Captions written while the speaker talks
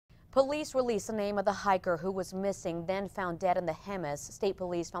Police released the name of the hiker who was missing, then found dead in the Jemez. State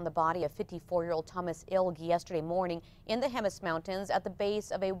police found the body of 54-year-old Thomas Ilg yesterday morning in the Jemez Mountains at the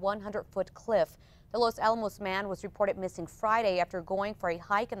base of a 100-foot cliff. The Los Alamos man was reported missing Friday after going for a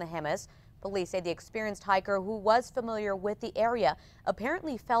hike in the Jemez. Police say the experienced hiker, who was familiar with the area,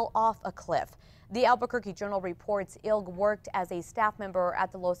 apparently fell off a cliff. The Albuquerque Journal reports Ilg worked as a staff member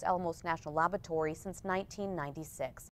at the Los Alamos National Laboratory since 1996.